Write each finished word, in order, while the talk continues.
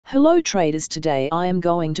Hello traders, today I am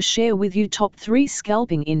going to share with you top 3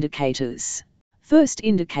 scalping indicators. First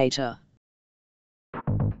indicator.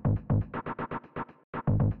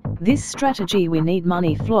 This strategy we need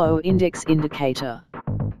money flow index indicator.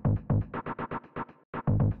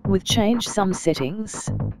 With change some settings.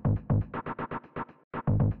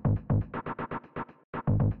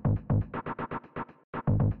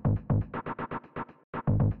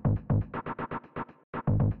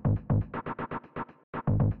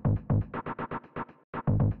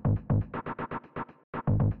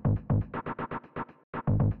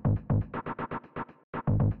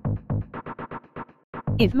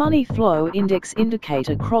 If money flow index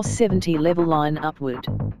indicator cross 70 level line upward,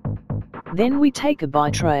 then we take a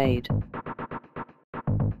buy trade.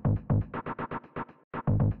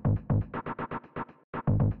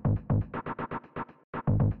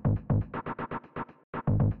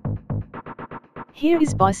 Here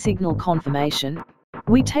is buy signal confirmation,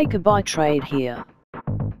 we take a buy trade here.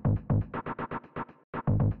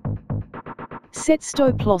 Set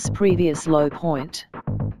stop loss previous low point.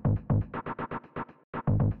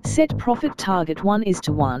 Set profit target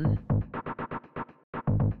 1:1.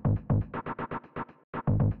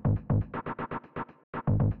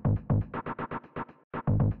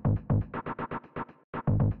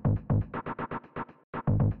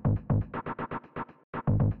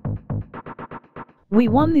 We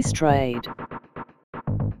won this trade.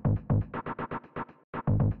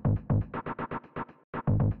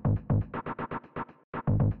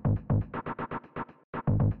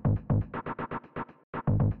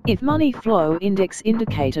 If money flow index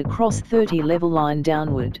indicator cross 30 level line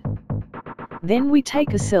downward, then we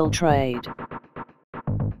take a sell trade.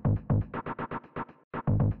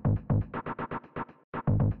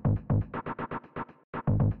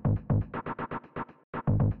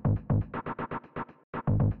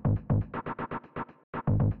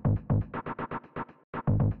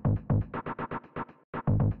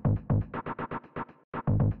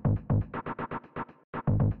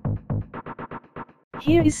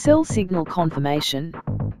 Here is sell signal confirmation.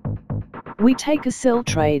 We take a sell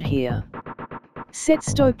trade here. Set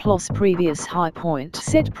stop loss previous high point.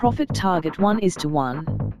 Set profit target 1:1.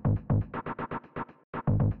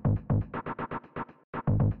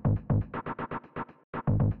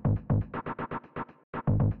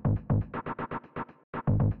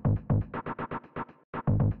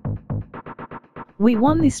 We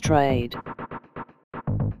won this trade.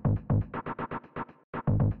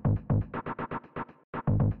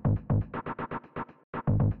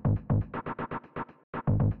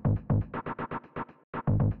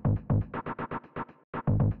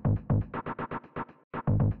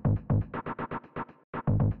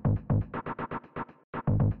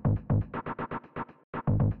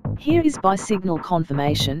 Here is buy signal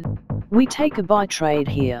confirmation, we take a buy trade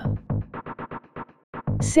here.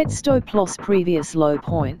 Set stop loss previous low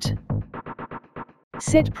point.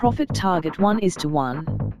 Set profit target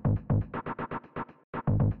 1:1.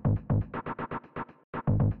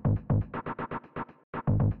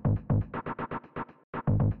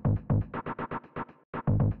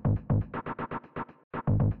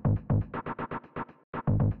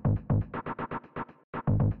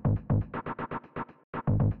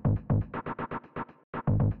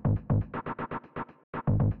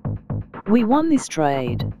 We won this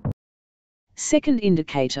trade. Second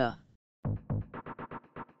indicator.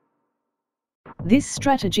 This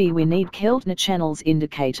strategy we need Keltner channels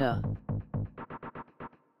indicator.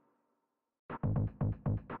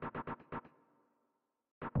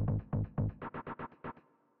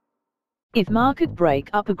 If market break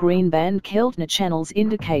up a green band Keltner channels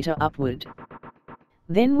indicator upward,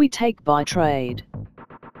 then we take buy trade.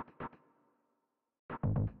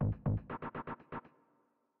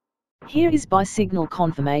 Here is buy signal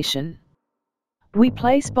confirmation. We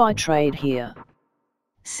place buy trade here.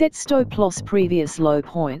 Set stop loss previous low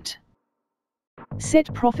point.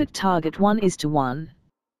 Set profit target 1:1.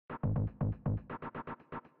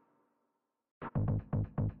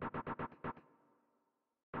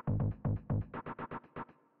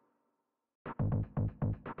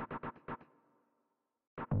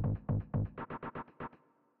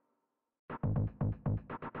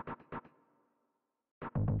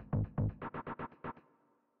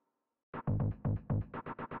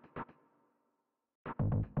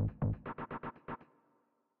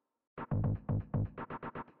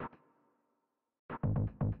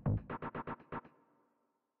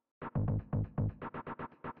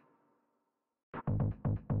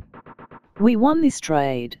 We won this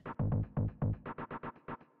trade.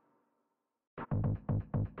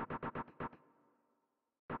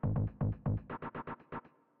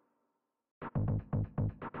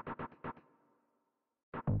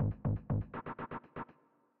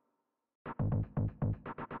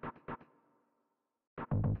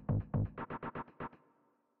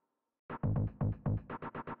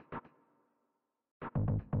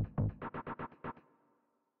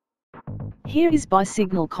 Here is buy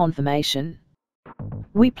signal confirmation.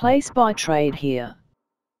 We place buy trade here.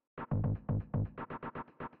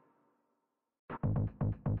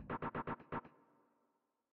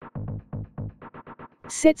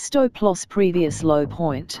 Set stop loss previous low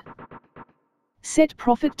point. Set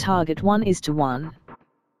profit target 1:1.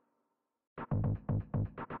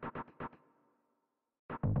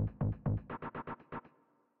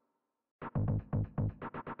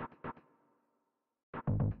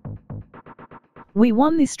 We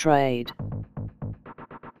won this trade.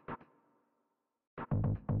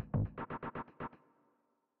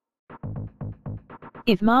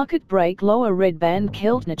 If market break lower red band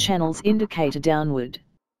Keltner channels indicator downward,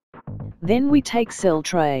 then we take sell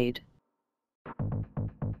trade.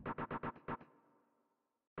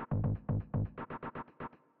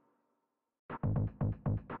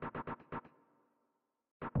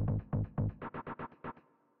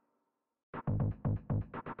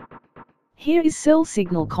 Here is sell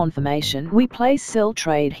signal confirmation. We place sell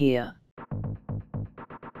trade here.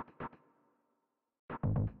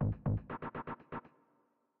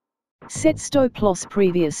 Set stop loss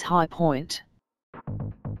previous high point.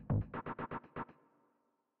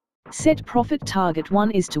 Set profit target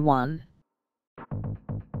 1:1.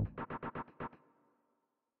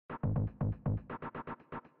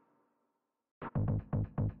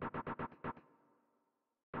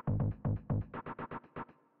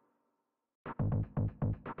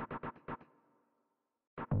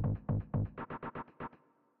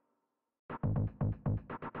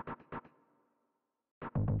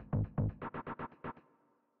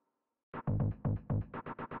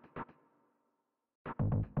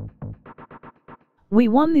 We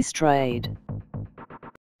won this trade.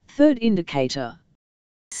 Third indicator.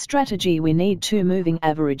 Strategy: we need 2 moving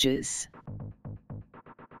averages.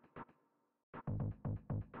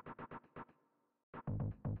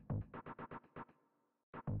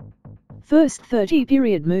 First 30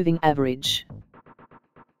 period moving average.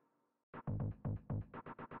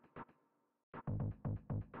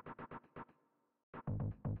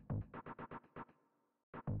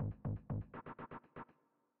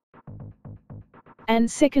 And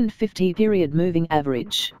second 50 period moving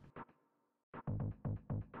average.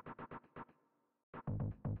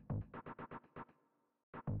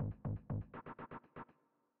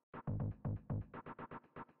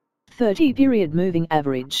 (30 period moving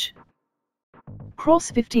average).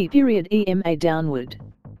 Cross 50 period EMA downward.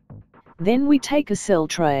 Then we take a sell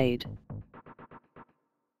trade.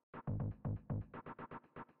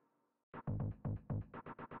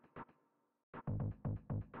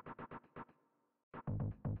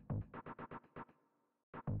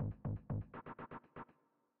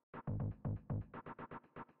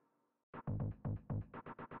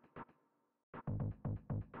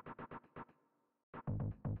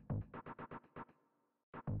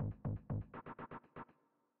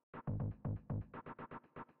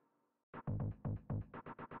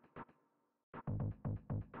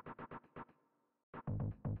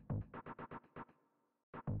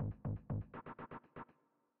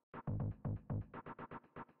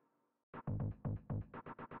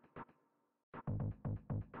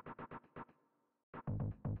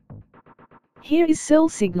 Here is sell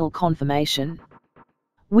signal confirmation.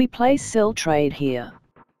 We place sell trade here.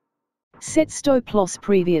 Set stop loss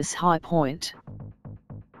previous high point.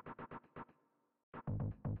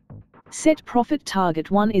 Set profit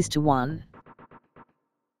target 1:1.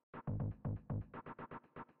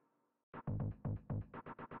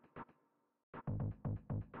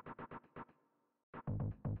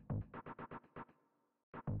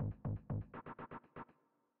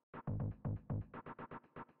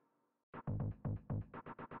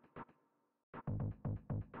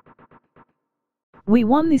 We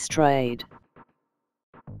won this trade.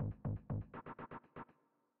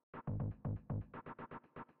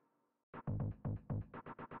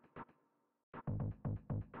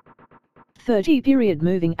 (30 period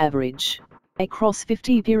moving average, across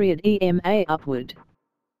 50 period EMA upward.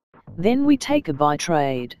 Then we take a buy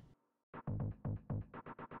trade.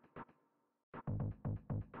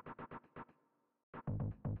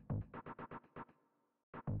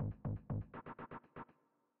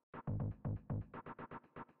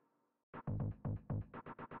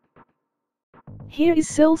 Here is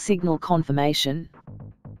sell signal confirmation.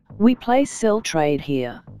 We place sell trade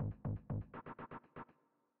here.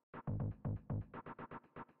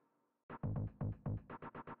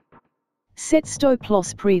 Set stop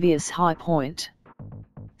loss previous high point.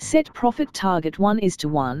 Set profit target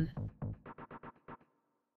 1:1.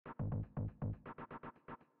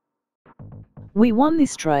 We won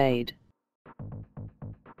this trade.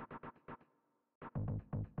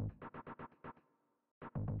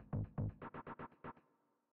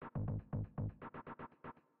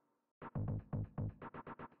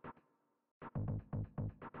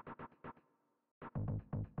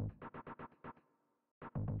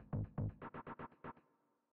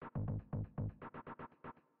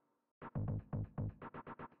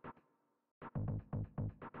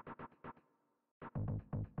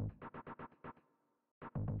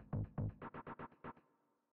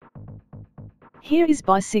 Here is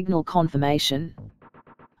buy signal confirmation.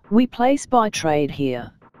 We place buy trade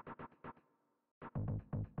here.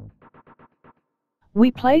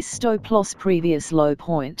 We place stop loss previous low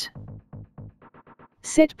point.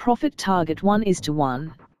 Set profit target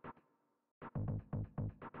 1:1.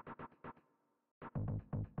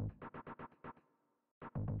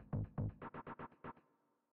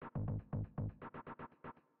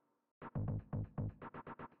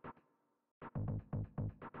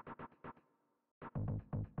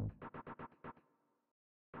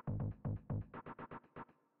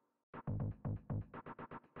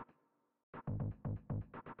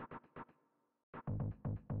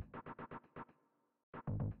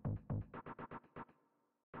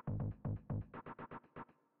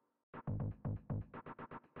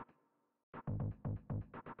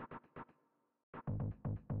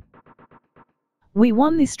 We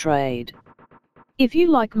won this trade. If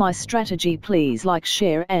you like my strategy, please like,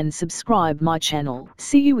 share and subscribe my channel.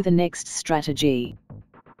 See you with the next strategy.